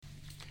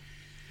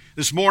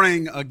This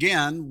morning,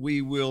 again,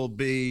 we will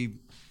be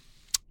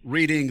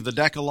reading the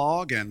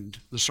Decalogue, and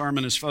the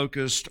sermon is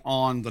focused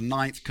on the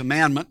ninth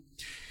commandment.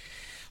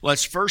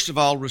 Let's first of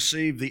all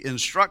receive the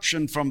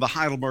instruction from the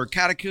Heidelberg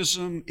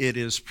Catechism. It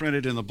is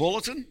printed in the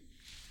bulletin.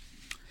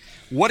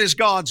 What is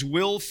God's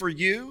will for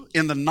you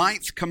in the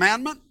ninth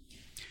commandment?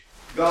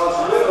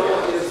 God's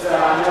will is that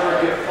I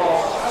never give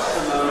false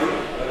testimony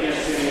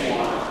against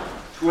anyone,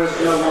 twist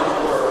no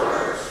one's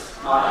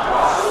words, not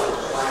gossip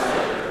or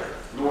slander,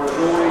 nor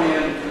join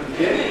in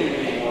condemning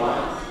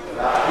anyone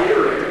without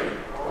hearing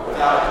or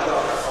without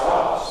just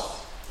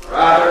cause.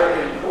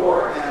 Rather, in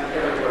court and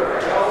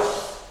everywhere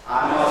else,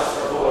 I must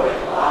avoid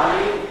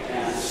lying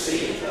and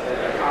deceit of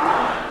every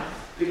kind,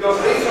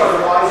 because these are the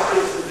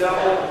vices the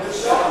devil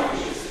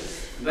himself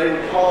uses. They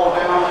would call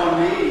down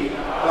on me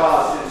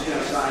God's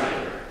intense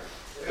anger.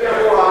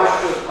 Therefore,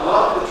 I should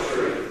love the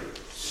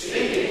truth,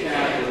 speak it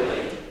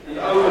candidly, and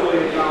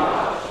openly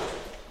acknowledge it.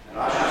 And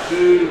I should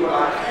do what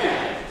I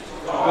can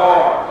to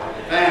guard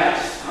and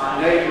advance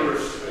my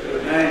neighbor's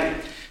good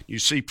name. You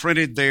see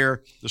printed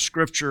there the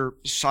scripture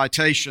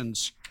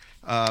citations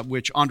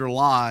which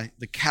underlie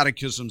the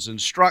Catechism's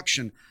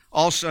instruction.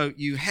 Also,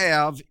 you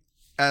have,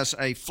 as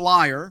a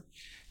flyer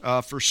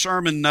for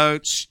sermon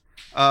notes,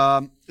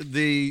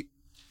 the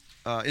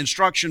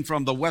instruction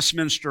from the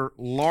Westminster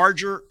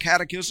Larger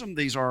Catechism.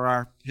 These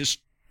are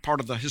part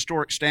of the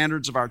historic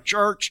standards of our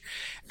church,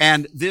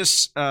 and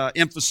this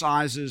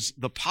emphasizes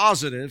the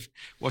positive,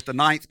 what the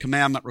ninth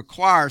commandment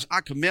requires. I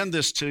commend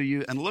this to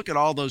you, and look at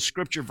all those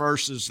scripture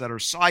verses that are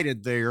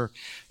cited there.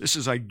 This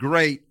is a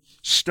great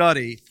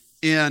study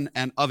in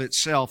and of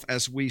itself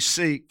as we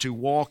seek to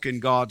walk in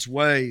God's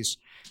ways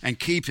and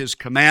keep His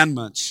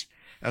commandments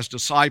as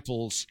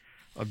disciples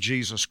of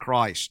Jesus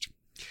Christ.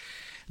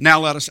 Now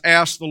let us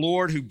ask the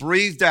Lord, who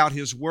breathed out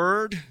His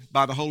Word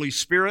by the Holy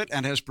Spirit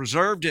and has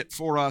preserved it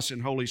for us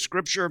in Holy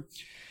Scripture,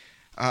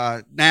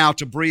 now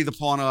to breathe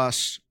upon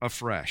us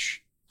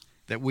afresh,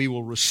 that we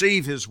will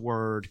receive His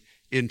Word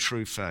in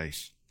true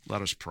faith.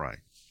 Let us pray.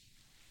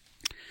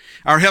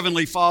 Our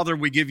Heavenly Father,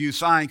 we give You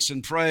thanks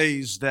and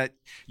praise that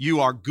You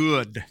are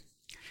good,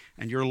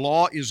 and Your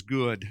law is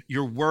good.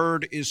 Your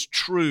Word is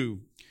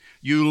true.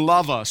 You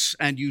love us,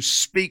 and You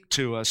speak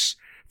to us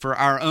for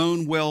our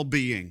own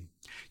well-being.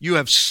 You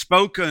have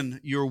spoken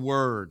Your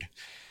word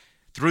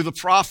through the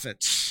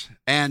prophets,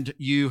 and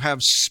You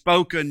have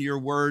spoken Your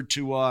word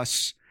to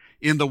us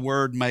in the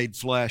Word made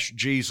flesh,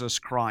 Jesus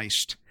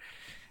Christ.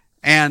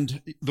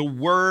 And the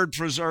word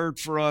preserved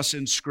for us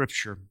in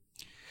Scripture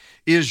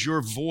is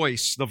Your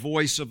voice, the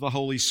voice of the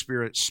Holy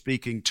Spirit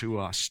speaking to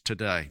us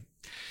today.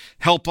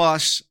 Help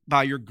us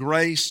by Your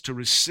grace to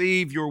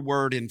receive Your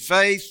word in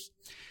faith,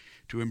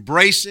 to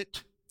embrace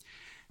it,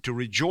 to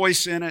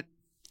rejoice in it,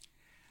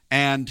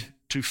 and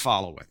to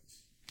follow it.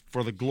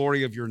 For the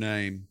glory of Your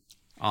name,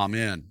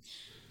 amen.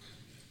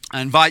 I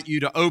invite you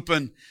to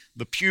open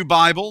the Pew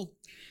Bible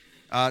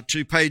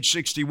to page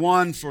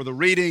 61 for the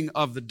reading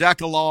of the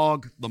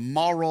Decalogue, the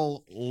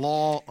moral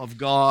law of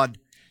God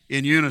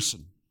in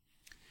unison.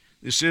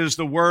 This is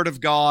the Word of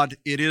God.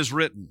 It is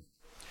written.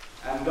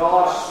 And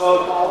God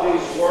spoke all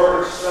these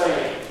words,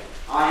 saying,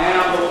 I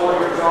am the Lord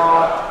your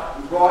God,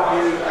 who brought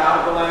you out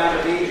of the land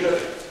of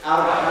Egypt, out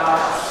of the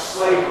house of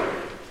slavery.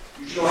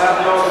 You shall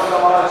have no other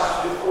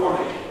gods before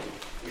me.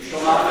 You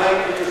shall not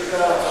make for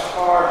yourselves a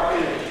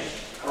carved image,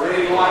 or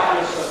any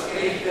likeness of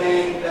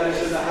anything that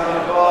is in the heaven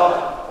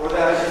above, or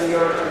that is in the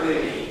earth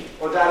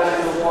beneath, or that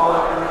is in the water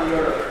under the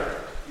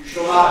earth. You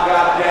shall not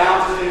bow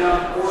down to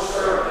them or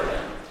serve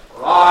them.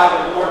 For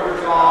I, the Lord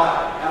your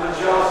God, am a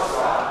jealous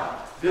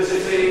God,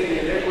 visiting the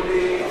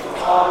iniquity of the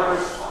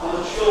fathers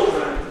on the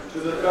children to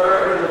the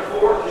third and the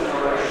fourth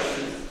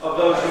generation of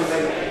those who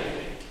hate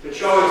me, but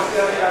showing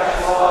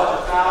steadfast love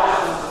to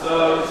thousands of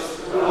those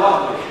who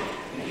love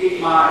me and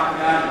keep my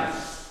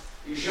commandments.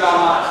 You shall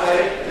not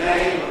take the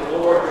name of the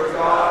Lord your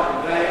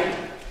God in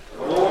vain.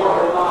 The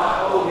Lord will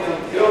not hold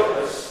him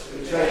guiltless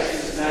who takes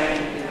His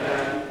name in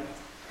vain.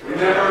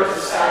 Remember the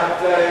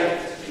Sabbath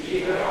day to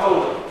keep it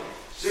holy.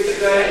 6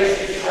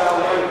 days you shall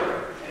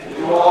labor and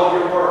do all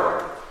your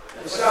work.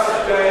 The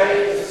seventh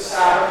day is the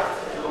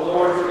Sabbath to the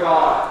Lord your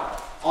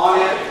God. On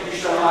it you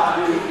shall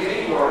not do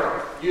any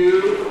work,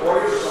 you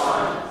or your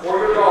son or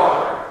your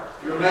daughter,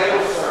 your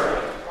male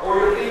servant or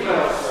your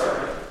female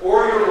servant,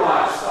 or your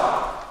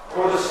livestock,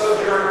 or the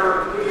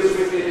sojourner who is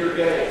within your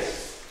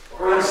gates.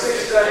 For in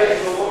 6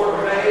 days the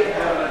Lord made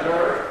heaven and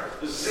earth,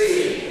 the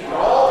sea, and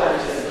all that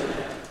is in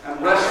them,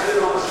 and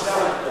rested on the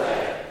seventh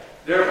day.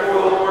 Therefore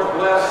the Lord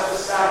blessed the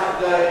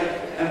Sabbath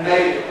day and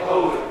made it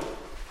holy.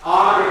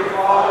 Honor your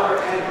father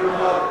and your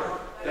mother,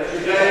 that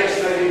your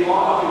days may be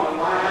long in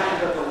the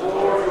land that the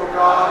Lord your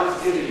God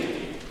is giving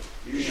you.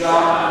 You shall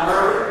not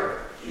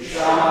murder, you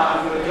shall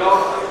not commit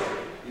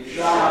adultery, you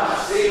shall not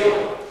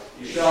steal,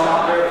 you shall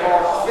not bear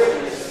false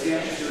witness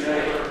against your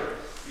neighbor,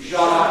 you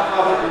shall not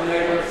covet your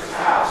neighbor's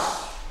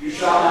house, you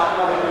shall not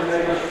covet your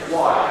neighbor's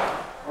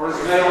wife, or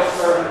his male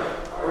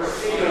servant, or his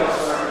female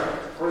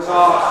servant, or his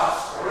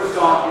ox, or his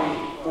donkey,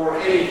 or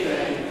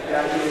anything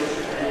that is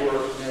your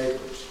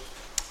neighbor's.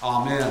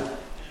 Amen.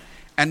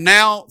 And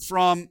now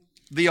from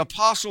the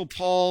Apostle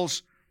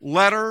Paul's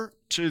letter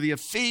to the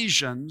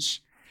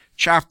Ephesians,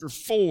 chapter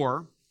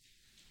 4,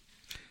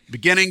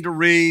 beginning to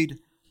read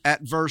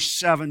at verse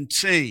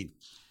 17.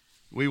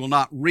 We will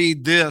not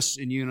read this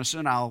in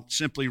unison. I'll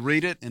simply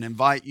read it and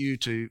invite you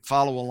to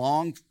follow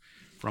along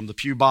from the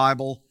Pew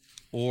Bible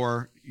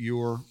or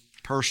your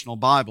personal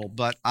Bible.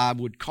 But I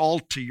would call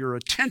to your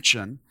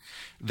attention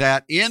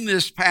that in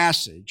this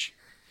passage,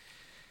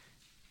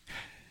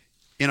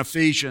 in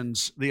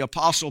Ephesians, the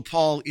Apostle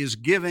Paul is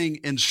giving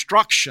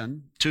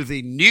instruction to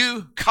the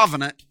new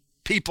covenant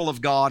people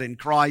of God in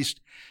Christ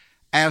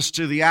as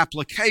to the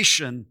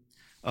application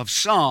of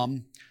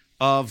some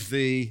of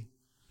the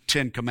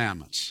Ten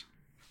Commandments.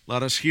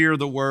 Let us hear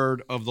the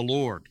word of the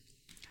Lord.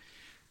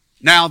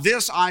 Now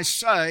this I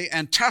say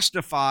and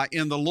testify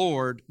in the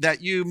Lord,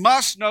 that you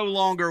must no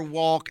longer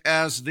walk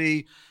as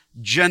the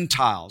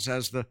Gentiles,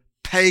 as the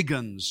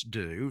pagans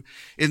do,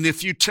 in the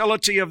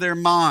futility of their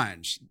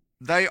minds.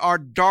 They are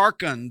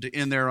darkened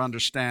in their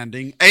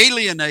understanding,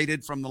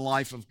 alienated from the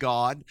life of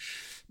God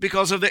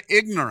because of the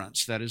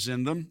ignorance that is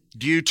in them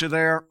due to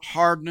their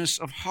hardness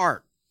of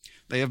heart.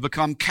 They have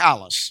become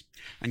callous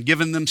and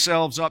given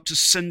themselves up to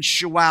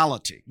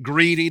sensuality,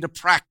 greedy to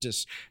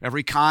practice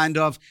every kind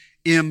of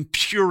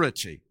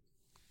impurity.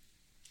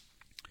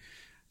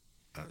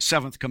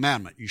 Seventh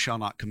commandment, you shall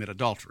not commit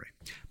adultery.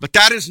 But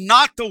that is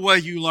not the way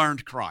you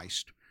learned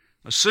Christ,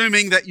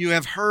 assuming that you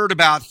have heard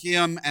about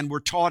Him and were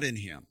taught in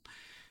Him,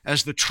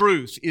 as the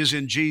truth is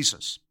in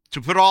Jesus.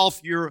 To put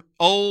off your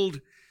old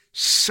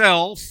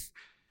self,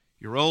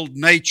 your old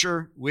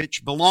nature,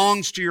 which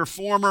belongs to your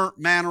former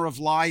manner of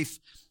life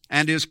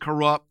and is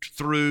corrupt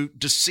through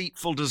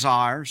deceitful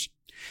desires,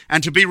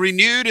 and to be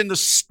renewed in the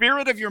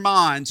spirit of your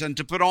minds, and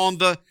to put on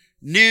the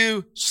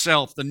new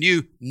self, the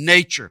new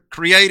nature,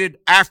 created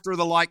after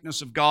the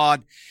likeness of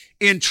God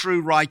in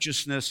true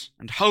righteousness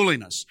and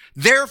holiness.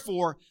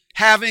 Therefore,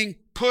 having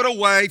put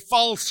away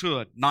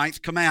falsehood,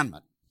 ninth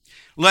commandment,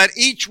 let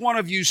each one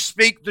of you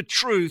speak the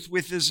truth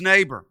with his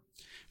neighbor,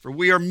 for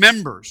we are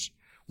members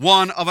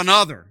one of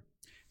another.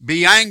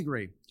 Be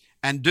angry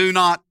and do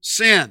not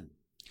sin.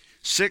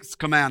 Sixth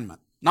commandment,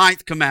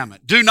 ninth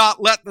commandment, do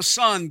not let the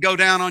sun go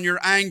down on your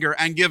anger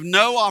and give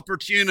no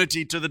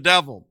opportunity to the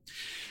devil.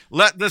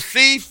 Let the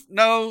thief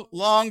no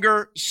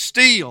longer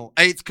steal,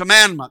 eighth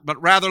commandment,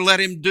 but rather let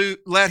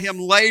him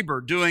labor,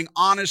 doing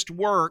honest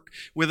work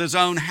with his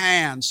own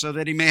hands, so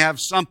that he may have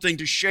something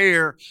to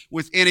share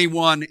with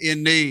anyone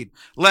in need.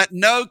 Let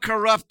no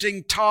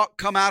corrupting talk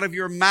come out of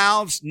your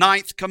mouths,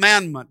 ninth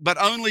commandment, but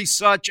only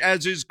such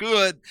as is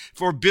good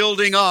for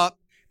building up,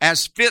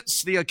 as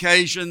fits the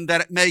occasion, that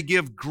it may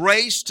give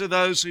grace to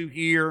those who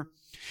hear.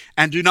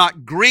 And do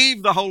not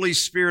grieve the Holy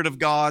Spirit of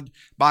God,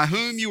 by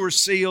whom you were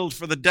sealed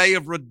for the day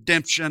of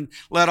redemption.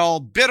 Let all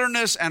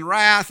bitterness and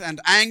wrath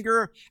and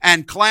anger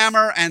and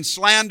clamor and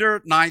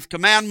slander, ninth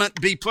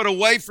commandment, be put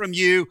away from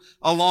you,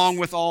 along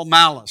with all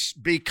malice.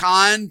 Be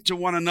kind to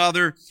one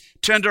another,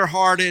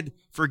 tender-hearted,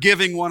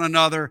 forgiving one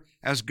another,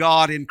 as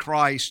God in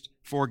Christ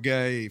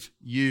forgave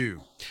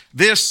you.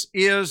 This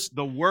is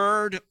the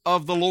word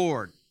of the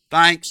Lord.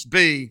 Thanks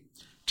be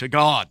to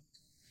God.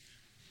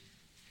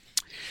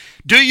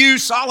 Do you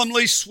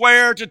solemnly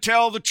swear to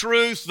tell the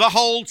truth, the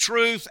whole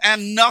truth,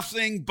 and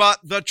nothing but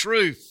the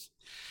truth?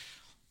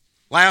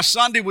 Last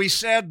Sunday we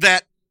said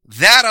that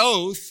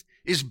oath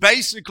is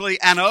basically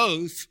an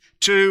oath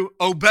to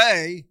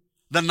obey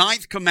the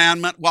ninth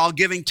commandment while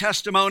giving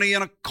testimony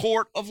in a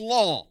court of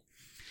law.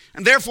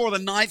 And therefore the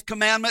ninth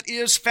commandment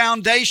is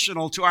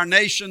foundational to our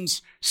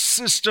nation's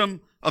system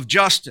of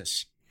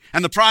justice.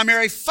 And the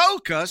primary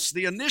focus,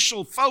 the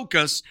initial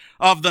focus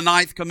of the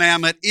ninth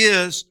commandment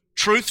is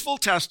truthful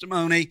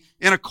testimony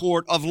in a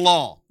court of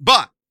law.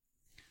 But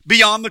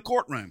beyond the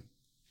courtroom,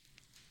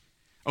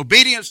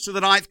 obedience to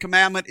the ninth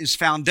commandment is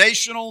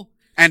foundational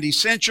and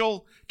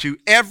essential to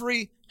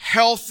every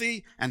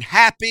healthy and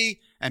happy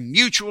and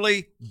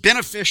mutually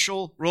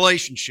beneficial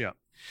relationship.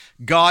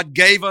 God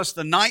gave us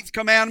the ninth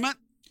commandment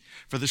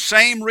for the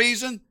same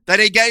reason that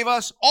He gave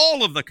us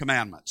all of the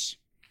commandments,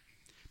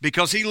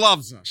 because He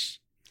loves us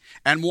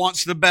and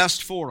wants the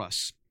best for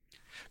us.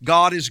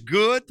 God is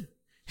good.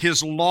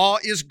 His law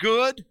is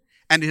good,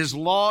 and His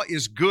law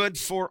is good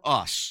for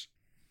us.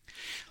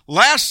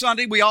 Last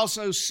Sunday, we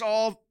also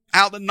saw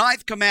how the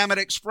ninth commandment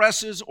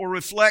expresses or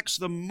reflects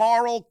the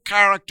moral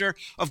character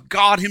of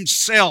God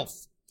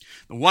Himself.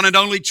 The one and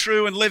only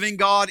true and living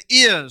God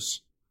is,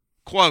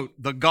 quote,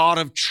 the God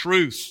of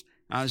truth,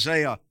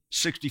 Isaiah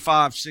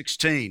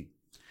 65:16.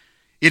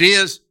 It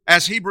is,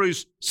 as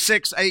Hebrews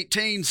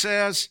 6:18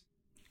 says,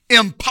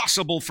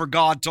 impossible for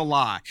God to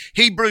lie.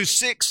 Hebrews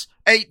 6:18.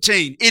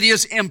 It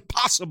is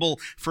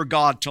impossible for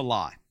God to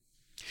lie.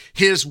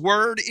 His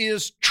word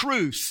is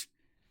truth.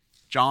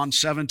 John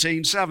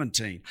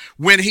 17:17.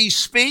 When He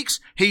speaks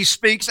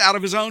out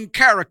of His own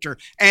character.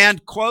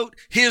 And, quote,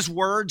 His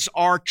words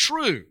are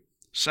true.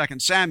 2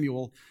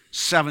 Samuel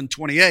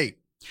 7:28.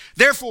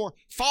 Therefore,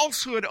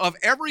 falsehood of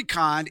every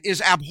kind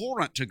is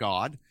abhorrent to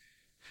God,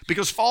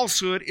 because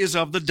falsehood is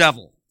of the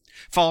devil.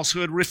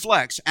 Falsehood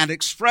reflects and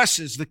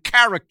expresses the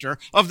character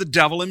of the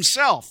devil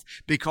himself,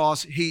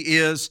 because he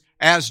is,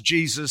 as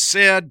Jesus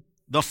said,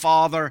 the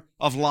father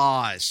of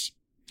lies.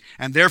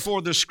 And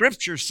therefore the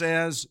Scripture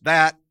says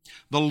that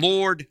the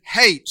Lord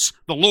hates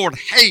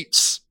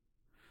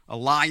a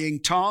lying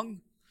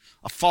tongue,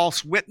 a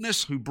false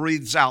witness who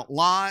breathes out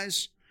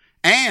lies,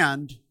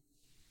 and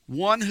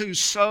one who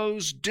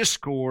sows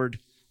discord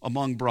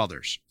among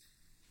brothers.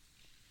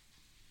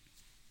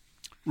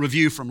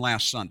 Review from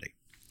last Sunday.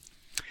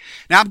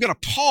 Now I'm going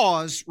to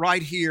pause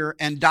right here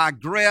and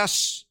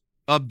digress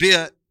a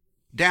bit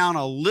down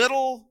a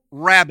little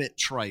rabbit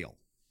trail.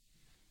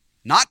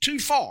 Not too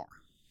far.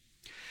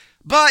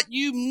 But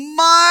you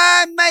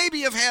might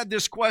maybe have had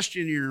this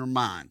question in your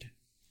mind.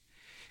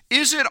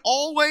 Is it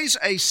always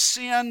a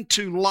sin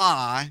to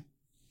lie,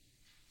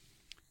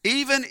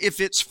 even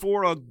if it's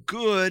for a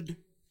good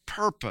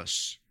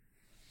purpose?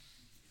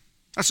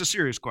 That's a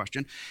serious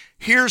question.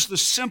 Here's the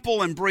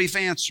simple and brief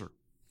answer.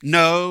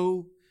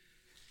 No,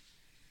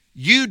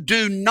 you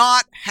do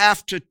not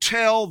have to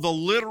tell the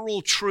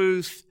literal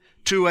truth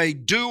to a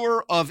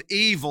doer of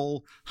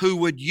evil who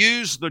would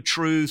use the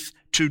truth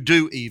to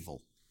do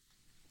evil.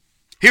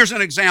 Here's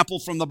an example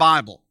from the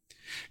Bible.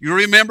 You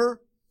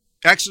remember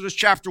Exodus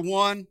chapter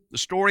 1, the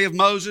story of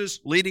Moses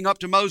leading up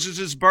to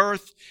Moses'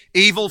 birth.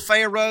 Evil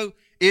Pharaoh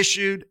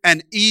issued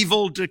an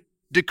evil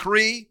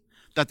decree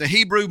that the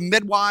Hebrew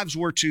midwives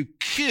were to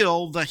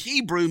kill the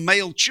Hebrew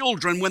male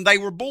children when they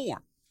were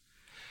born.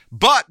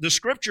 But the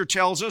Scripture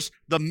tells us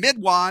the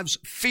midwives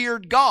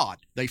feared God.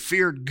 They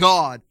feared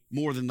God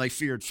more than they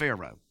feared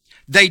Pharaoh.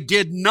 They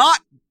did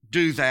not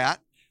do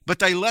that, but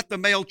they let the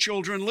male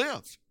children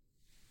live.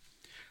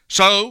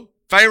 So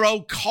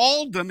Pharaoh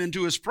called them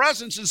into his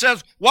presence and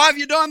says, "Why have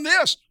you done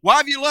this? Why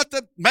have you let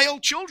the male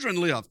children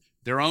live?"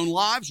 Their own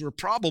lives were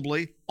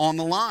probably on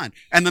the line.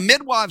 And the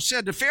midwives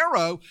said to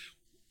Pharaoh,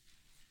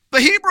 "The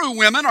Hebrew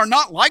women are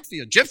not like the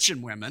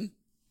Egyptian women.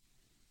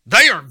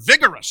 They are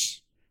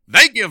vigorous.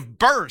 They give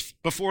birth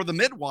before the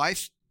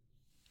midwife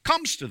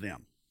comes to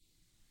them."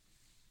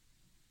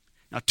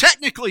 Now,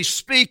 technically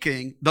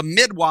speaking, the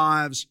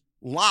midwives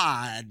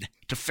lied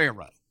to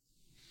Pharaoh.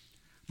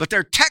 But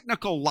their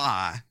technical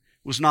lie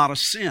was not a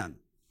sin.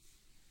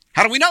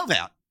 How do we know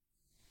that?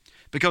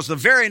 Because the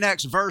very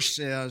next verse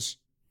says,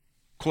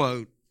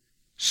 quote,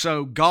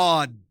 "So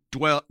God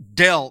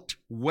dealt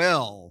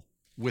well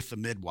with the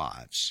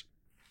midwives."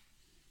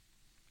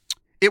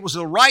 It was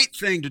the right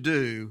thing to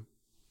do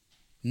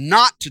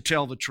not to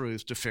tell the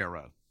truth to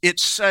Pharaoh. It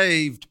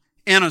saved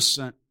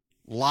innocent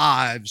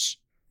lives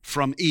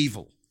from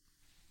evil.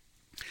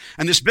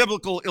 And this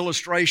biblical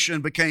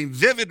illustration became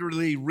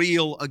vividly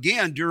real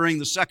again during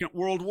the Second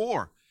World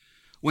War,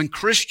 when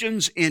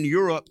Christians in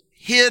Europe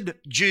hid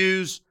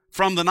Jews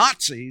from the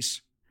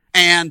Nazis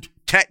and,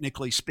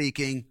 technically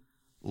speaking,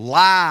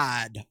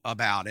 lied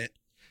about it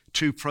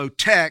to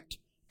protect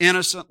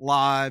innocent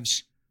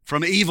lives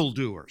from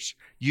evildoers.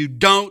 You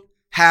don't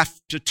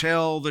have to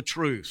tell the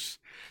truth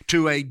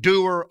to a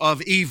doer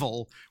of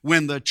evil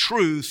when the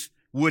truth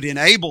would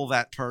enable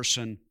that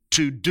person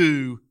to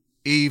do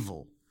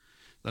evil.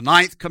 The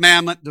ninth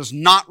commandment does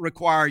not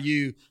require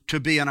you to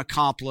be an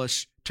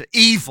accomplice to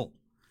evil.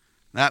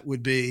 That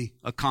would be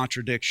a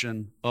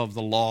contradiction of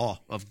the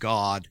law of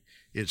God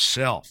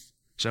itself.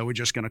 So we're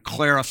just going to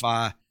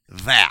clarify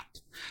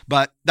that.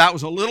 But that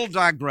was a little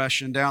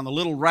digression down the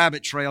little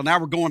rabbit trail. Now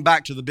we're going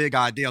back to the big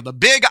idea. The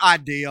big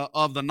idea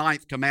of the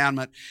ninth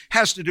commandment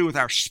has to do with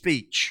our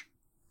speech,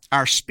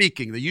 our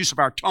speaking, the use of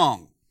our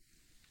tongue.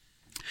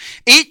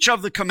 Each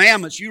of the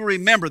commandments, you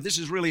remember, this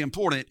is really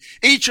important,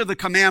 each of the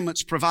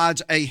commandments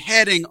provides a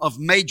heading of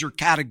major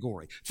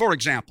category. For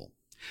example,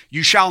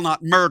 you shall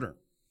not murder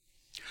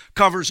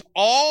covers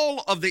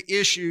all of the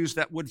issues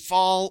that would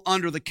fall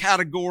under the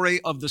category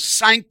of the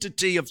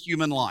sanctity of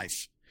human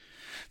life,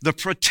 the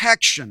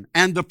protection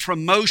and the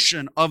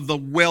promotion of the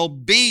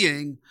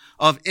well-being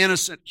of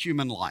innocent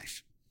human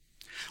life.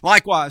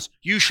 Likewise,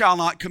 you shall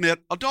not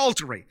commit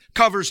adultery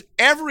covers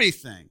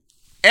everything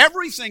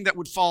that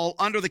would fall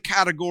under the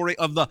category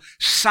of the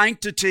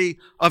sanctity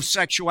of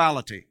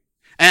sexuality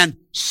and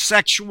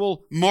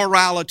sexual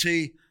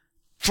morality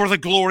for the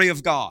glory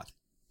of God.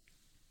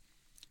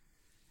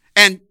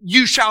 And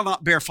you shall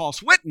not bear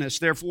false witness,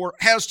 therefore,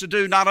 has to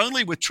do not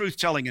only with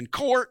truth-telling in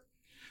court,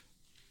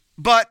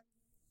 but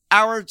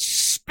our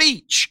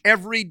speech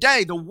every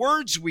day, the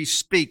words we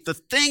speak, the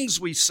things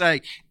we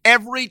say,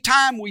 every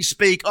time we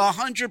speak,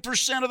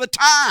 100% of the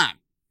time.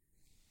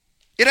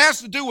 It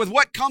has to do with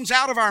what comes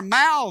out of our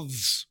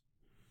mouths.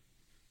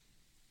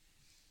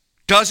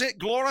 Does it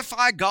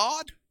glorify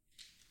God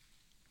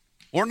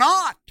or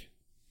not?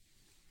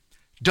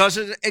 Does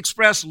it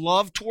express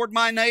love toward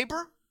my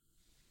neighbor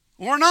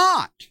or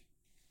not?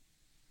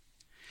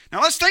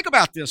 Now let's think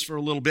about this for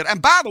a little bit.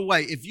 And by the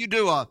way, if you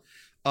do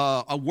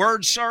a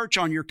word search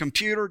on your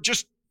computer,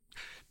 just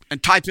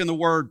and type in the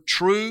word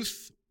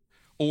truth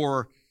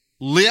or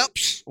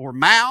lips or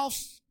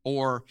mouth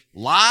or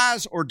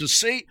lies or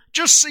deceit,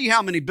 just see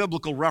how many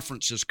biblical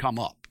references come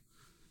up.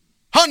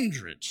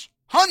 Hundreds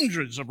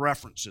Hundreds of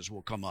references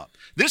will come up.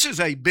 This is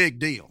a big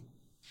deal.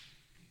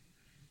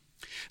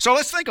 So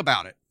let's think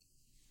about it.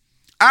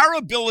 Our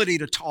ability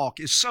to talk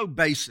is so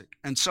basic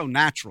and so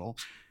natural,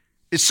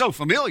 it's so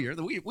familiar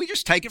that we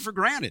just take it for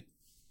granted.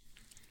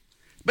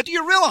 But do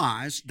you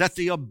realize that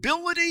the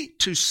ability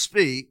to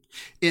speak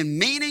in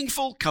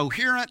meaningful,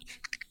 coherent,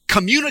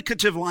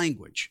 communicative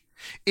language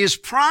is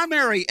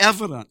primary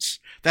evidence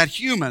that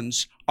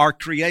humans are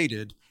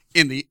created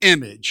in the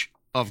image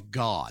of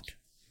God?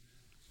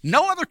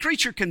 No other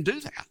creature can do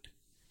that.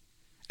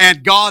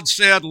 And God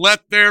said,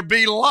 "Let there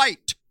be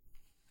light."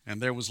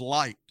 And there was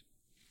light.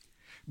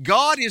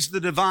 God is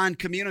the divine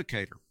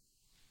communicator,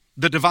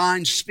 the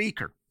divine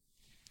speaker.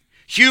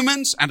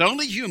 Humans, and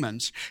only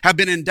humans, have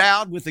been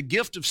endowed with the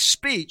gift of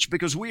speech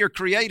because we are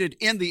created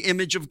in the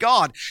image of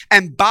God.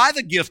 And by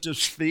the gift of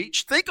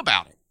speech, think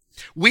about it,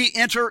 we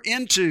enter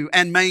into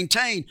and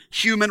maintain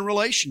human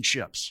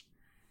relationships,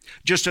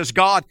 just as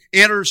God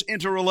enters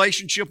into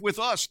relationship with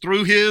us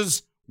through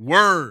His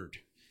Word,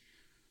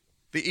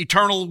 the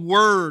eternal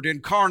Word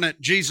incarnate,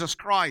 Jesus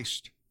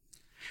Christ,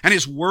 and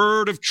His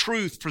Word of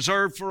truth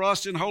preserved for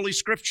us in Holy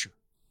Scripture.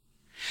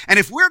 And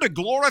if we're to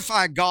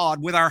glorify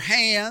God with our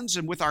hands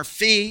and with our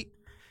feet,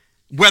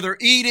 whether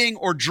eating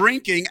or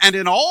drinking, and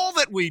in all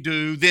that we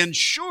do, then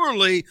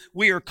surely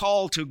we are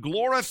called to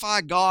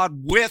glorify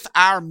God with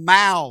our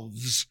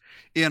mouths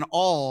in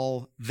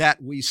all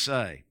that we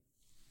say.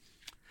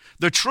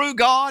 The true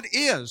God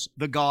is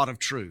the God of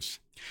truth.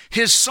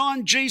 His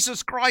Son,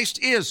 Jesus Christ,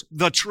 is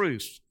the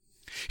truth.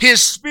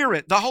 His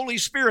Spirit, the Holy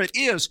Spirit,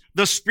 is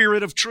the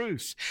Spirit of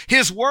truth.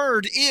 His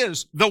Word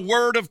is the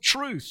Word of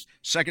truth,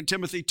 2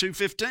 Timothy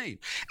 2:15.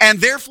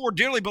 And therefore,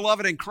 dearly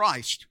beloved in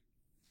Christ,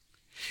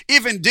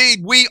 if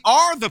indeed we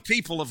are the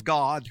people of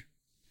God,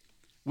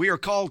 we are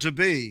called to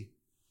be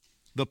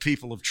the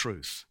people of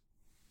truth.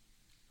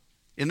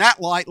 In that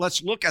light,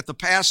 let's look at the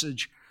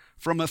passage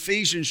from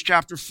Ephesians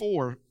chapter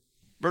 4,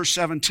 verse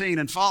 17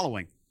 and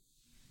following.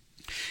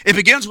 It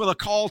begins with a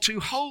call to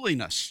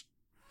holiness.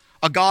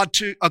 A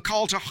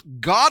call to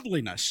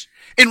godliness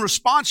in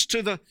response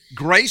to the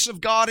grace of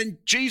God in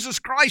Jesus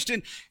Christ,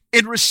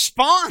 in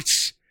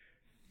response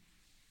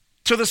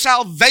to the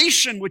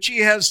salvation which He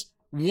has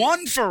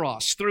won for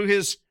us through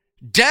His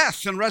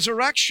death and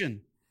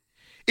resurrection.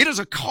 It is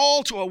a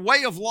call to a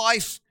way of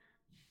life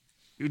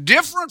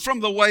different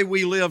from the way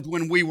we lived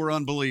when we were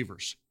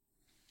unbelievers.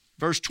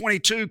 Verse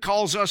 22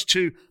 calls us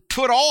to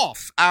put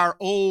off our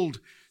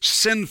old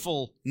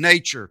sinful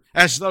nature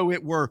as though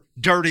it were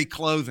dirty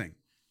clothing.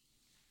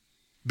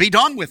 Be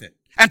done with it.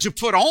 And to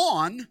put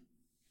on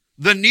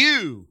the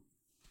new,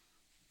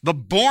 the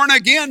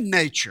born-again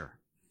nature,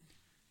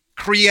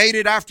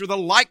 created after the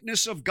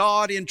likeness of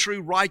God in true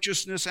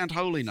righteousness and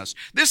holiness.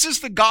 This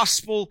is the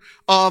gospel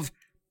of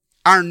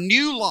our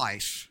new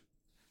life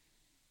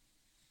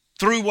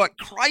through what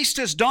Christ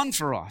has done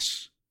for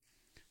us,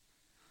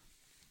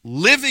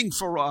 living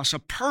for us a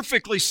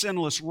perfectly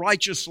sinless,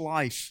 righteous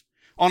life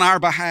on our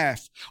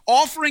behalf,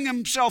 offering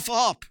Himself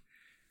up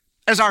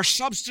as our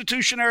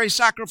substitutionary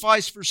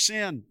sacrifice for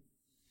sin,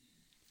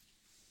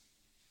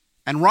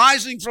 and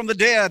rising from the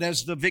dead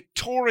as the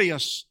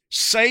victorious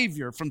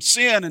Savior from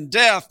sin and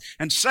death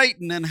and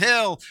Satan and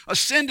hell,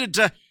 ascended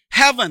to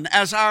heaven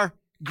as our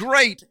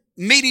great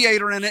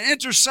mediator and an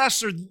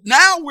intercessor.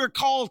 Now we're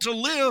called to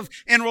live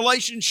in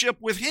relationship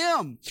with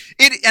Him.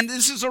 And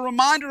this is a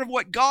reminder of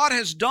what God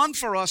has done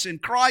for us in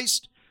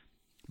Christ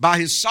by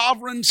His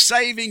sovereign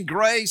saving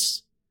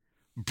grace,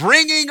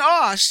 bringing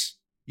us,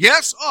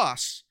 yes,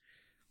 us,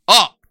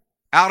 up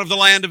out of the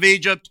land of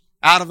Egypt,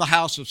 out of the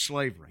house of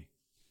slavery.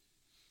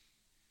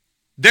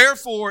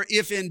 Therefore,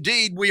 if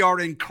indeed we are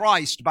in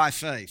Christ by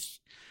faith,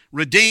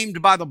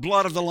 redeemed by the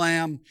blood of the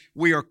Lamb,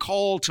 we are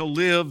called to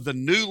live the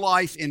new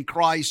life in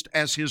Christ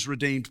as His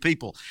redeemed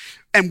people.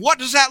 And what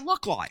does that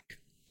look like?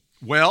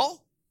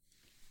 Well,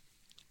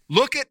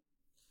 look at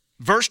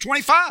verse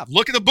 25.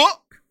 Look at the book.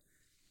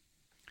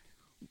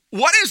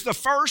 What is the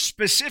first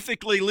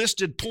specifically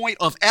listed point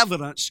of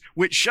evidence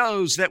which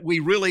shows that we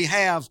really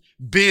have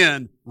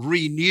been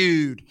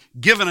renewed,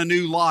 given a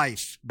new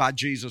life by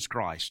Jesus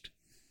Christ?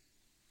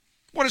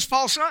 What does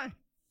Paul say?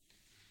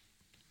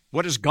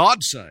 What does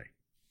God say?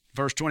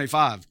 Verse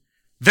 25,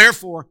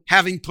 therefore,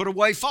 having put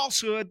away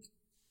falsehood,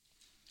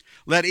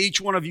 let each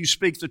one of you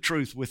speak the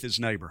truth with his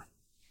neighbor.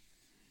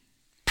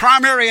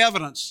 Primary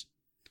evidence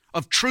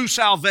of true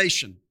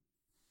salvation,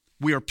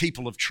 we are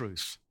people of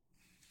truth.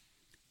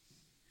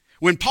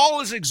 When Paul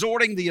is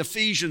exhorting the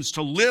Ephesians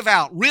to live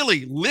out,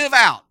 really live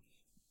out,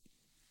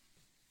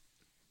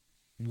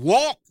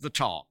 walk the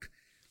talk,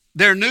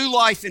 their new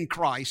life in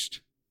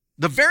Christ,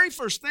 the very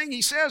first thing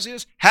he says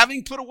is,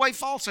 having put away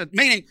falsehood,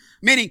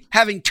 meaning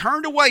having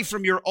turned away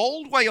from your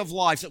old way of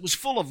life that was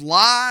full of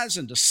lies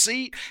and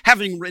deceit,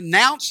 having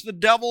renounced the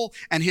devil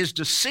and his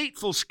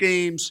deceitful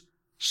schemes,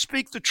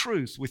 speak the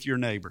truth with your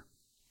neighbor.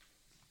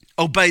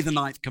 Obey the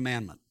 9th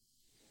commandment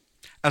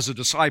as a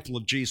disciple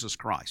of Jesus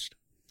Christ,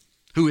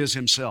 who is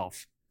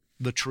Himself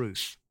the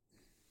truth.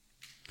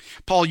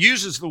 Paul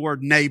uses the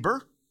word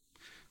neighbor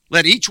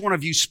Let each one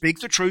of you speak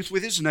the truth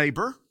with his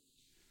neighbor.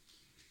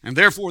 And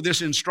therefore,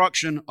 this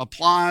instruction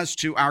applies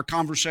to our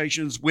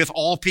conversations with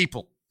all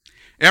people.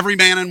 Every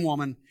man and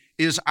woman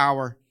is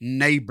our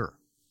neighbor.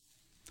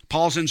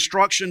 Paul's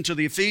instruction to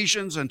the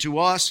Ephesians and to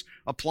us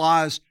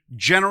applies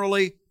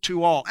generally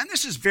to all. And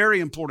this is very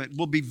important. It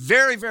will be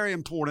very, very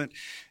important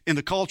in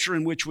the culture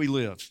in which we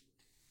live.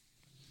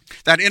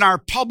 That in our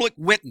public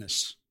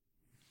witness,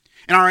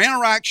 in our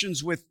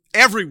interactions with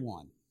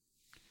everyone,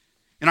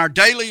 in our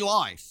daily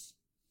life,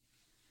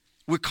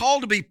 we're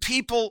called to be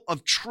people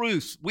of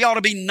truth. We ought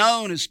to be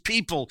known as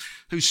people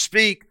who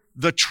speak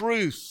the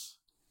truth.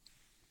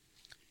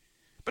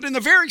 But in the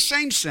very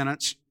same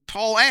sentence,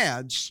 Paul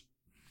adds,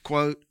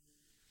 quote,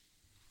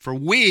 "For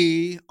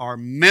we are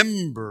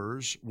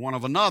members one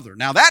of another."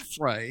 Now that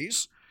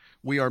phrase,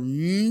 "we are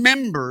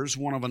members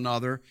one of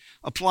another,"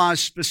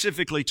 applies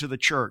specifically to the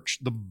church,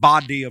 the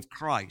body of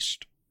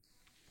Christ.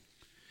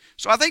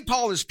 So I think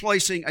Paul is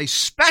placing a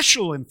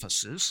special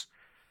emphasis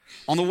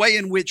on the way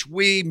in which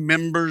we,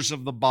 members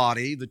of the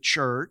body, the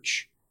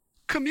church,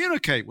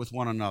 communicate with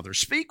one another,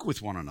 speak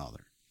with one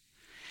another.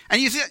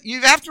 And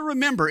you have to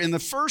remember, in the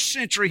first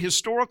century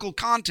historical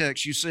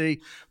context, you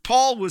see,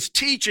 Paul was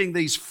teaching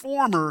these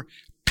former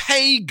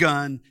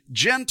pagan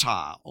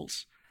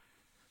Gentiles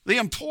the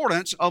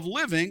importance of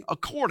living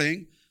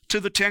according to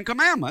the Ten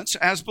Commandments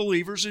as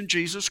believers in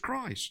Jesus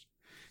Christ.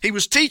 He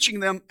was teaching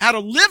them how to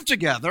live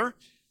together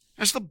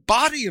as the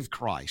body of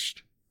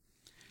Christ.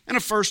 And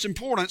of first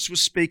importance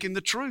was speaking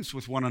the truth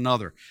with one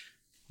another,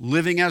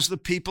 living as the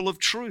people of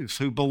truth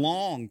who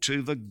belong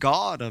to the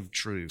God of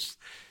truth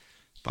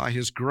by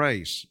His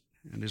grace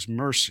and His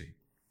mercy.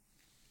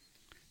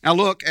 Now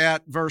look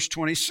at verse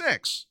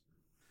 26.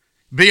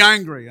 Be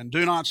angry and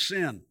do not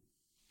sin.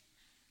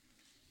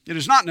 It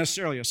is not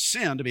necessarily a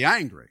sin to be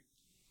angry.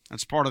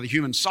 That's part of the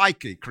human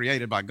psyche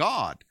created by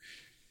God.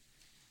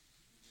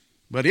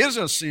 But it is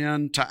a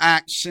sin to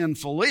act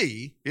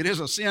sinfully. It is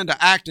a sin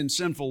to act in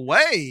sinful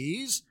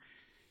ways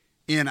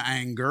in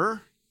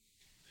anger,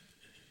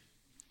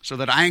 so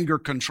that anger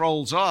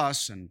controls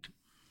us and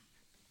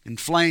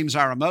inflames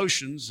our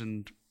emotions,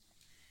 and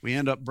we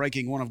end up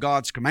breaking one of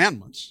God's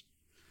commandments.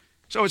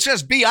 So it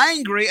says, be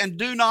angry and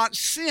do not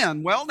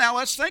sin. Well, now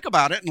let's think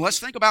about it, and let's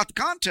think about the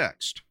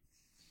context.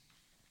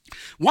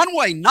 One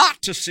way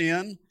not to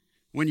sin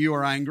when you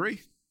are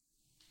angry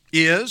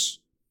is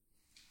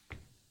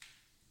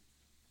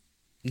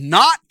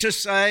not to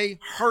say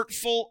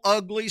hurtful,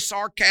 ugly,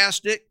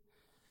 sarcastic,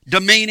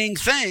 demeaning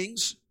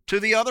things to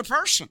the other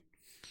person.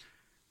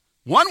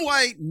 One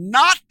way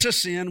not to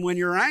sin when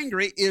you're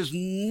angry is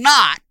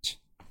not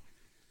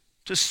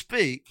to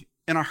speak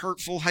in a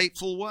hurtful,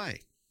 hateful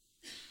way.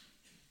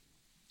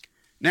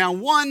 Now,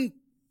 one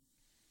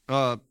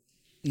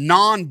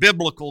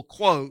non-biblical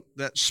quote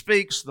that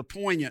speaks the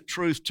poignant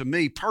truth to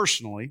me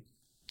personally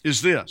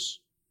is this: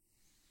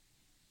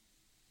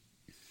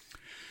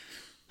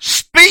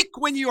 speak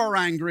when you are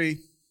angry,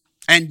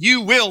 and you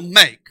will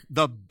make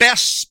the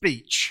best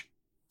speech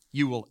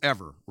you will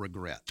ever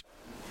regret.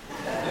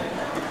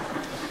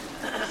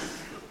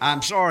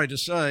 I'm sorry to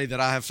say that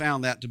I have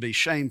found that to be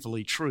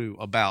shamefully true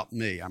about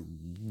me.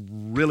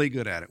 I'm really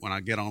good at it when I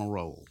get on a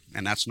roll,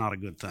 and that's not a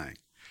good thing.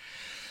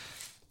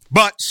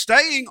 But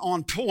staying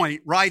on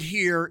point right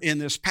here in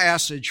this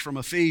passage from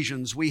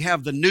Ephesians, we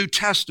have the New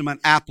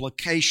Testament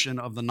application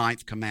of the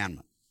ninth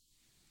commandment.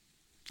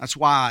 That's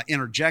why I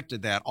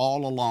interjected that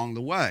all along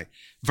the way.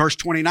 Verse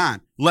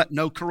 29, let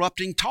no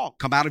corrupting talk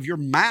come out of your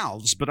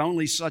mouths, but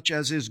only such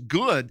as is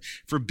good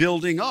for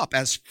building up,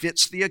 as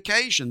fits the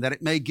occasion, that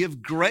it may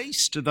give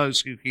grace to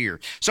those who hear.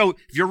 So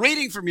if you're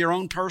reading from your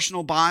own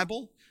personal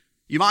Bible,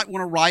 you might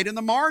want to write in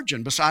the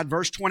margin beside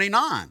verse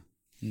 29,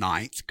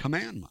 ninth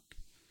commandment.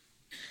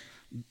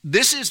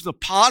 This is the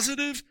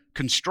positive,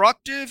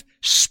 constructive,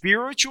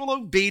 spiritual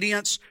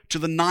obedience to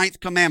the ninth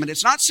commandment.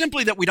 It's not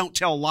simply that we don't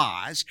tell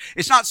lies.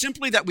 It's not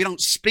simply that we don't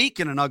speak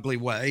in an ugly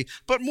way,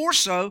 but more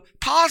so,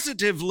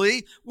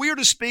 positively, we are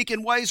to speak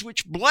in ways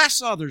which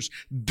bless others,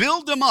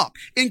 build them up,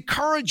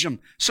 encourage them,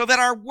 so that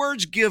our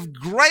words give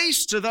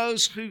grace to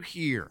those who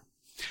hear.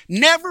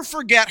 Never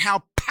forget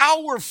how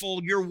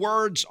powerful your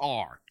words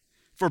are,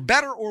 for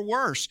better or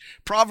worse.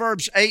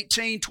 Proverbs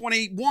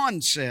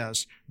 18:21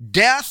 says,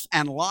 death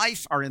and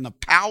life are in the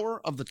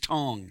power of the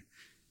tongue.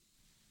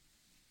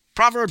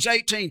 Proverbs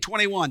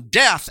 18:21,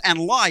 death and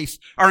life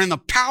are in the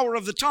power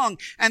of the tongue.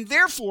 And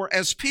therefore,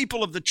 as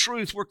people of the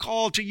truth, we're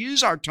called to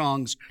use our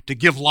tongues to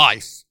give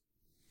life,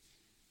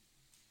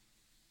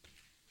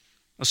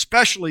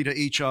 especially to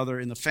each other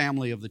in the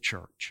family of the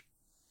church.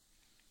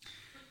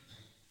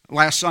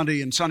 Last Sunday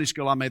in Sunday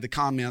school, I made the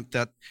comment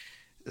that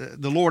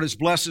the Lord has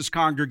blessed His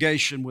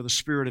congregation with a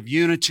spirit of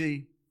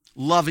unity,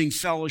 loving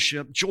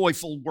fellowship,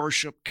 joyful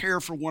worship,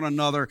 care for one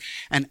another,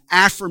 and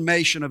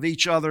affirmation of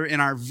each other in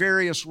our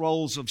various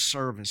roles of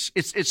service.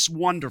 It's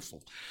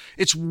wonderful.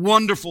 It's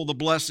wonderful, the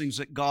blessings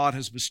that God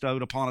has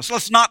bestowed upon us.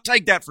 Let's not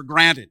take that for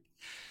granted.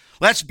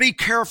 Let's be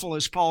careful,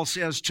 as Paul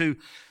says, to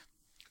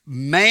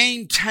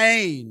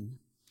maintain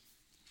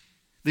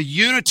the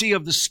unity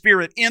of the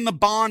Spirit in the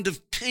bond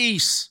of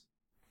peace.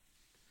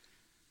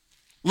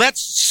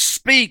 Let's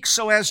speak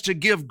so as to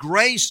give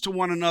grace to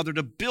one another,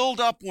 to build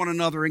up one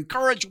another,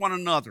 encourage one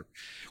another.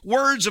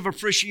 Words of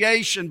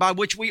appreciation by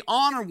which we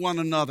honor one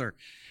another.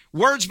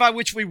 Words by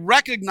which we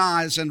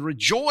recognize and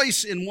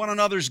rejoice in one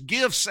another's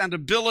gifts and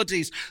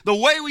abilities. The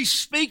way we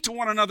speak to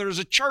one another as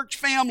a church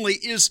family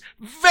is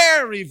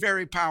very,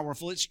 very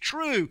powerful. It's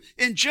true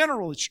in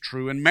general. It's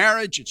true in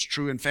marriage. It's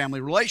true in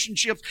family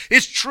relationships.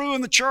 It's true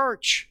in the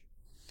church.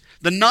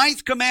 The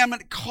 9th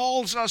commandment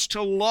calls us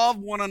to love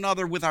one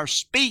another with our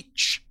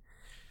speech.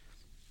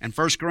 And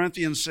 1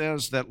 Corinthians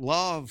says that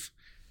love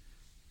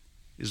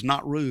is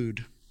not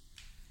rude.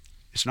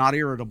 It's not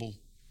irritable.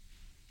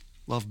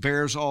 Love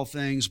bears all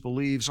things,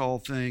 believes all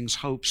things,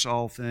 hopes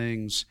all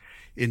things,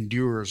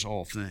 endures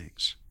all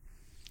things.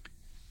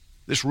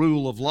 This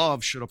rule of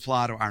love should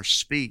apply to our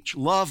speech.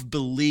 Love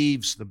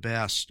believes the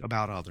best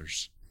about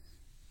others.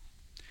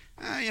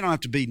 You don't have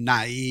to be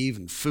naive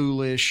and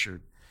foolish,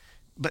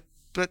 but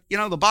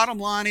the bottom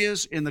line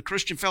is, in the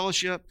Christian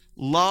fellowship,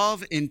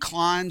 love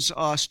inclines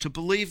us to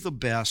believe the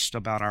best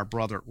about our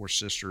brother or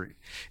sister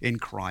in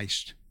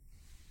Christ.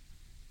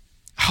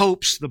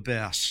 Hopes the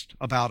best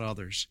about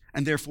others,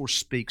 and therefore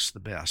speaks the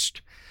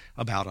best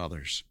about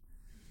others.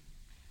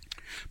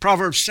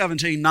 Proverbs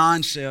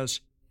 17:9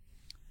 says,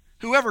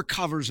 "Whoever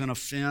covers an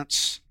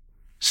offense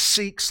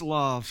seeks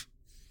love,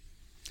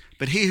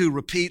 but he who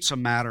repeats a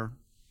matter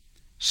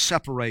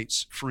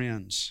separates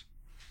friends."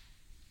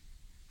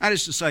 That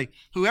is to say,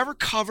 whoever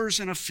covers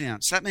an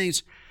offense, that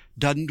means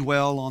doesn't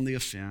dwell on the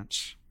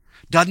offense,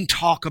 doesn't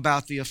talk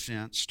about the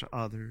offense to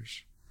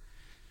others,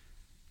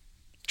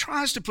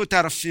 tries to put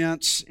that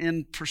offense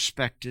in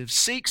perspective,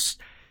 seeks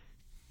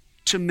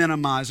to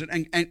minimize it.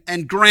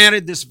 And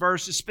granted, this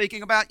verse is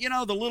speaking about,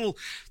 the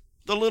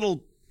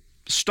little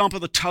stump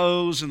of the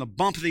toes and the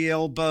bump of the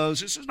elbows.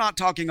 This is not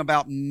talking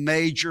about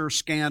major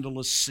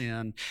scandalous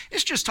sin.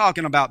 It's just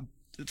talking about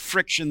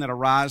friction that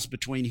arises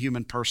between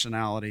human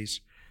personalities.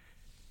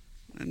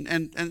 And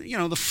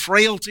the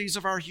frailties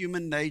of our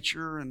human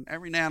nature, and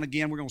every now and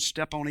again we're going to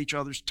step on each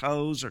other's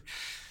toes, or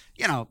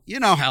you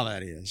know how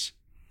that is.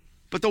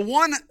 But the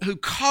one who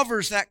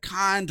covers that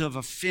kind of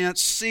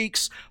offense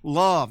seeks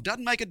love,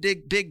 doesn't make a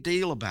big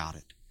deal about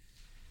it.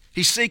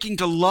 He's seeking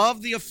to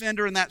love the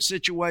offender in that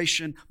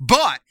situation,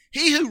 but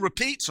he who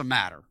repeats a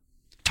matter,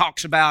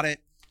 talks about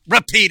it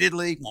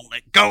repeatedly, won't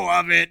let go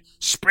of it,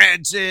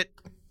 spreads it,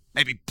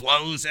 maybe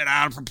blows it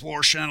out of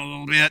proportion a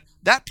little bit,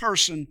 that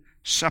person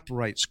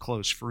separates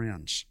close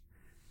friends,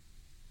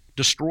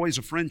 destroys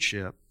a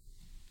friendship,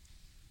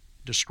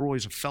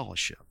 destroys a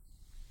fellowship.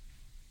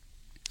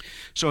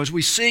 So as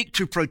we seek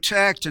to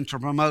protect and to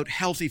promote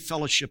healthy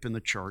fellowship in the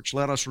church,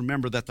 let us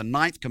remember that the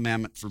 9th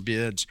commandment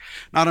forbids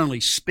not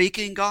only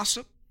speaking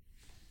gossip,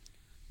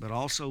 but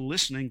also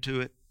listening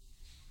to it.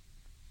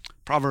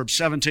 Proverbs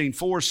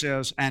 17:4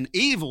 says, "An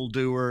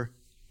evildoer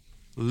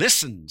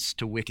listens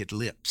to wicked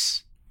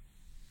lips,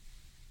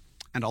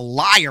 and a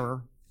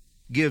liar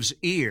gives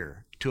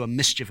ear to a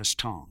mischievous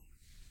tongue."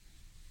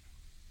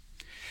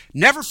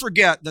 Never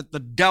forget that the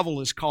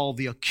devil is called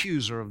the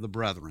accuser of the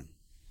brethren.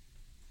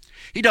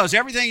 He does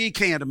everything he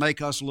can to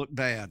make us look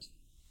bad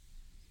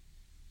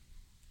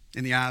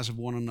in the eyes of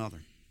one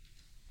another.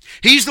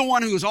 He's the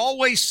one who is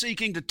always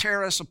seeking to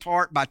tear us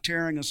apart by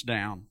tearing us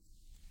down.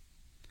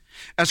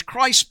 As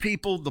Christ's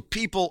people, the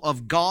people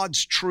of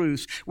God's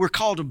truth, we're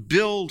called to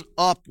build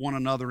up one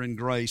another in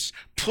grace,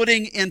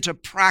 putting into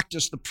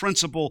practice the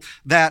principle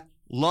that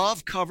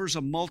love covers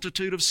a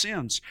multitude of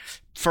sins.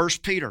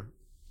 1 Peter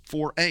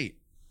 4:8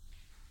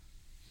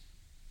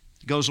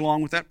 goes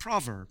along with that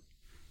proverb.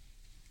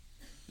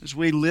 As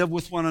we live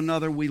with one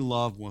another, we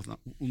love one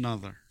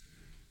another.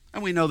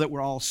 And we know that we're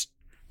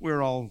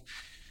all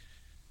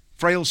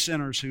frail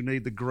sinners who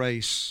need the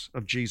grace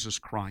of Jesus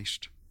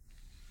Christ.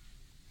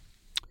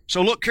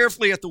 So look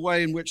carefully at the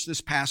way in which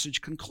this passage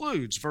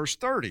concludes. Verse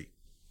 30.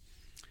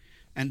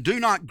 "And do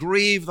not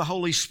grieve the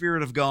Holy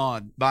Spirit of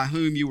God, by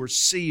whom you were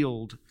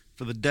sealed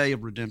for the day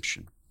of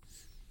redemption."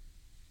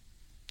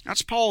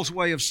 That's Paul's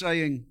way of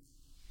saying,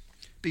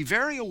 be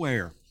very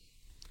aware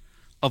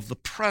of the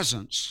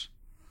presence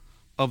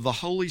of the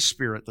Holy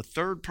Spirit, the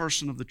third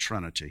person of the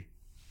Trinity,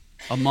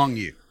 among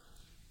you.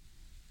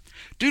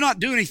 Do not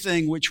do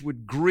anything which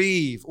would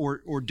grieve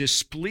or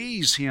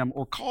displease Him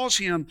or cause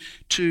Him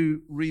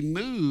to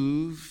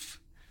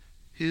remove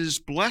His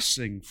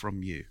blessing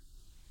from you.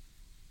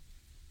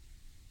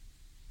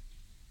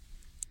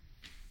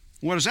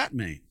 What does that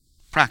mean,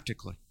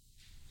 practically?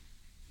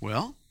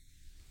 Well,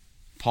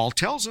 Paul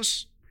tells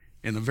us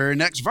in the very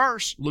next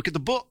verse. Look at the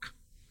book.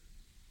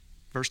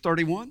 Verse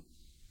 31.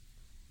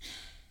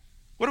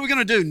 What are we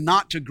going to do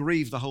not to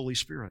grieve the Holy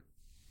Spirit?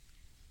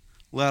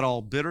 "Let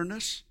all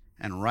bitterness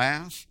and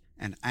wrath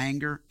and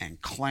anger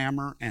and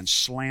clamor and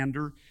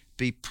slander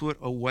be put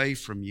away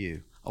from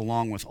you,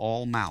 along with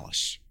all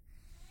malice."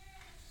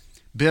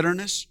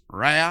 Bitterness,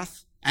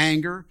 wrath,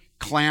 anger,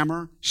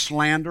 clamor,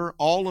 slander,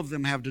 all of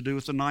them have to do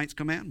with the 9th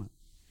commandment.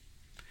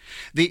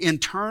 The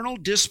internal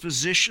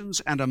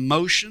dispositions and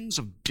emotions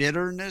of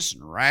bitterness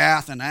and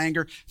wrath and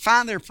anger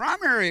find their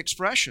primary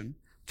expression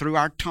through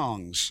our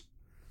tongues,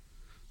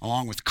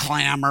 along with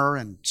clamor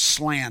and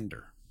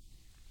slander.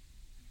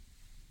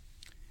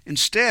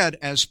 Instead,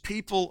 as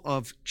people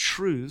of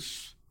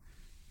truth,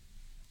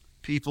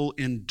 people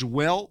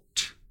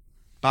indwelt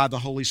by the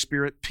Holy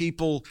Spirit,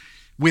 people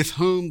with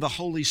whom the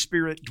Holy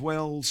Spirit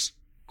dwells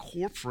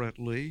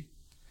corporately,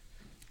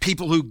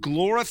 people who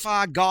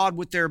glorify God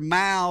with their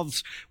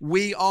mouths,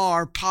 we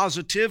are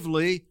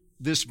positively,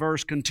 this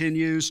verse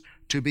continues,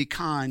 to be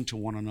kind to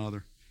one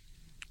another,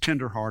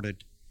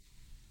 tenderhearted,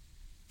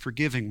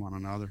 forgiving one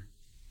another,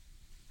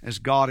 as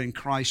God in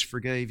Christ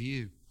forgave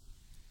you.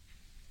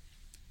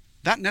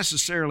 That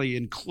necessarily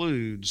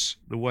includes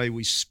the way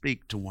we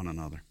speak to one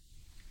another.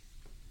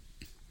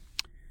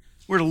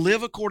 We're to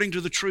live according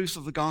to the truth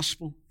of the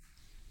gospel,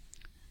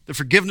 the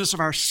forgiveness of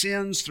our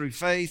sins through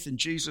faith in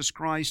Jesus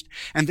Christ,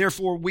 and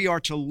therefore we are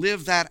to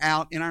live that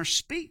out in our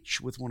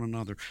speech with one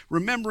another,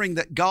 remembering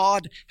that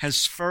God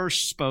has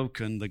first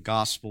spoken the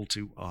gospel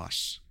to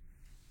us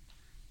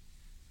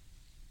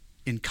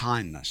in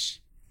kindness,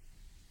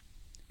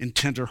 in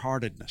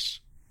tenderheartedness,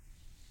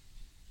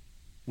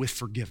 with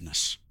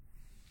forgiveness.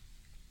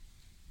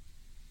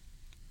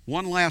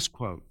 One last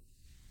quote.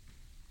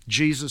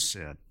 Jesus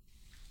said,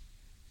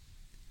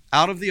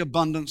 "Out of the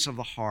abundance of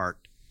the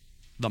heart,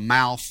 the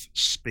mouth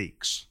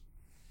speaks."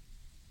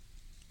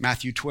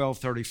 Matthew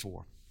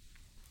 12:34.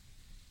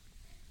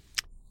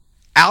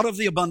 Out of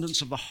the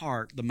abundance of the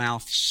heart, the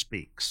mouth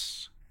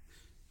speaks.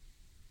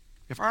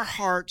 If our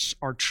hearts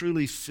are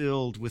truly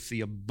filled with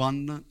the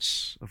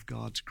abundance of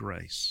God's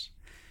grace,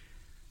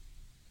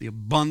 the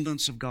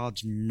abundance of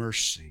God's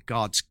mercy,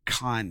 God's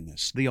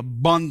kindness, the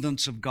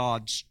abundance of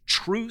God's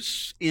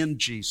truth in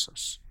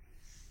Jesus,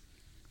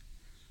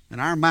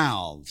 then our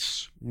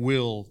mouths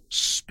will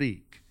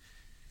speak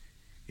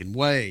in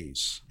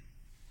ways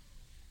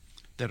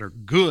that are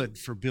good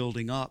for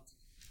building up,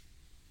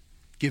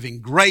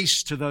 giving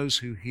grace to those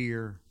who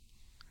hear,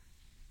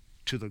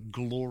 to the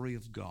glory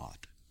of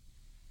God.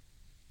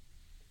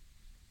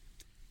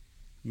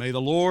 May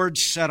the Lord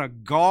set a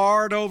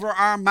guard over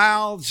our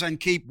mouths and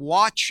keep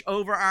watch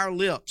over our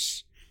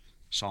lips.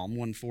 Psalm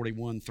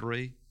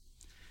 141:3.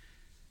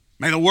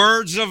 May the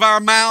words of our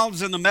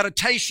mouths and the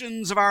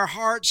meditations of our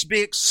hearts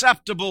be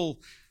acceptable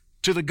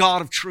to the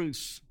God of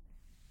truth.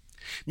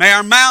 May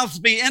our mouths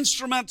be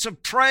instruments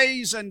of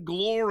praise and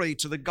glory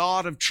to the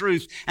God of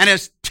truth. And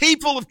as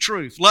people of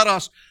truth, let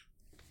us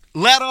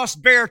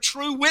bear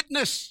true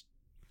witness.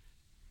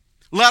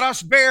 Let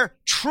us bear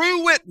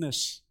true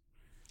witness.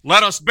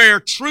 Let us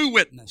bear true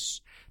witness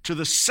to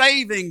the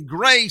saving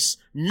grace,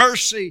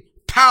 mercy,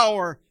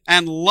 power,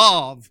 and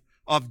love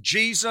of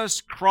Jesus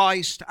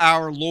Christ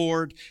our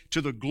Lord, to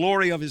the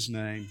glory of His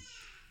name.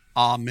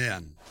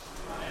 Amen.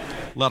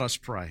 Amen. Let us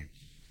pray.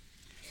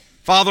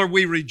 Father,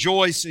 we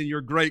rejoice in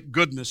your great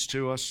goodness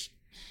to us.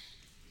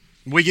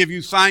 We give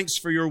you thanks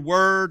for your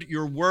word.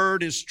 Your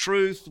word is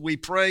truth. We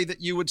pray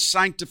that you would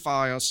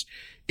sanctify us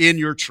in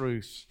your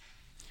truth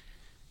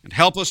and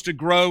help us to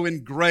grow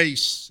in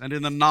grace and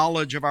in the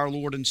knowledge of our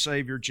Lord and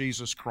Savior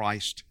Jesus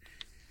Christ,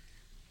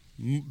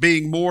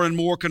 being more and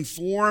more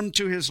conformed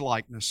to His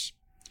likeness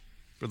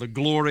for the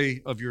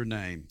glory of your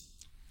name.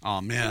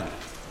 Amen.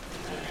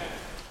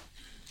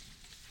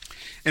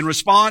 In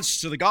response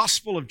to the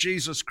gospel of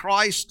Jesus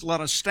Christ,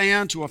 let us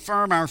stand to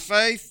affirm our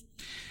faith.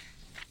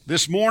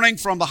 This morning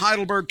from the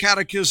Heidelberg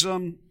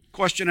Catechism,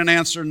 question and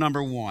answer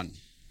number 1.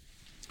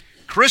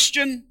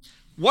 Christian,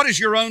 what is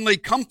your only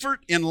comfort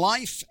in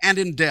life and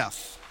in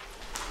death?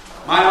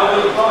 My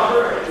only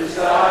comfort is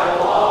that I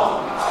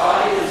belong,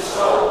 body and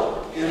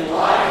soul, in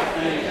life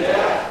and in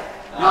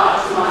death,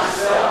 not to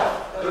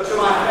myself, but to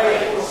my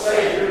faithful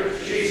Savior,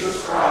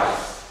 Jesus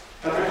Christ.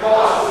 At the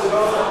cost of His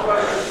own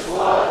precious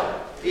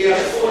blood, He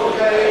has fully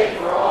paid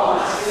for all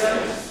my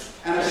sins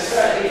and has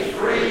set me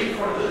free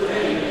from the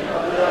dominion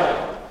of the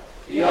devil.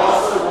 He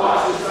also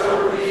watches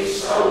over me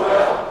so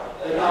well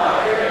that not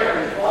a hair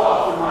can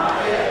fall from my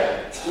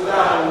head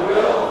without the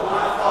will of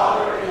my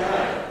Father in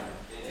heaven.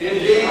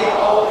 Indeed,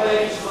 all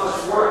things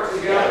must work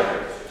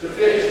together to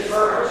fit His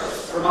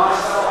purpose for my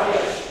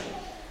salvation.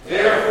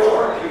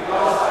 Therefore,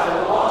 because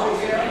I belong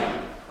to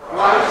Him,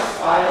 Christ,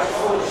 by His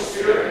Holy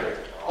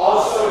Spirit,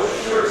 also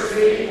assures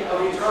me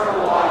of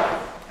eternal life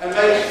and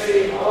makes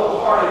me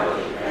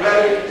wholeheartedly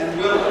ready and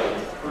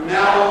willing from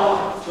now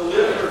on to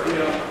live for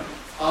Him.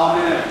 Amen.